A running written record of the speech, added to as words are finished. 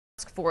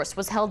Force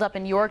was held up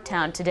in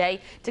Yorktown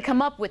today to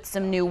come up with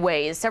some new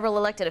ways. Several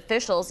elected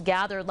officials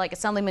gathered, like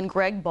Assemblyman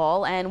Greg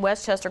Ball and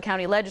Westchester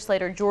County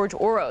Legislator George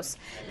Oros.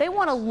 They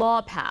want a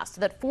law passed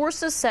that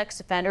forces sex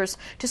offenders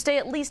to stay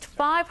at least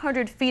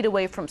 500 feet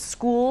away from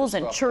schools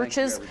and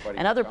churches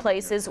and other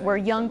places where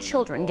young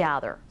children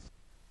gather.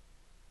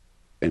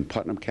 In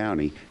Putnam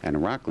County and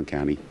in Rockland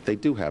County, they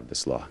do have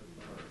this law.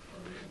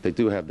 They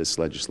do have this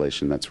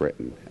legislation that's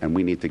written, and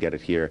we need to get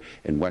it here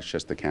in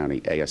Westchester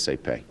County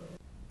ASAP.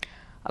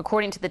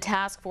 According to the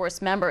task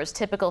force members,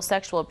 typical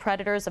sexual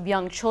predators of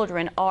young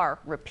children are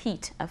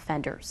repeat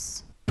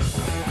offenders.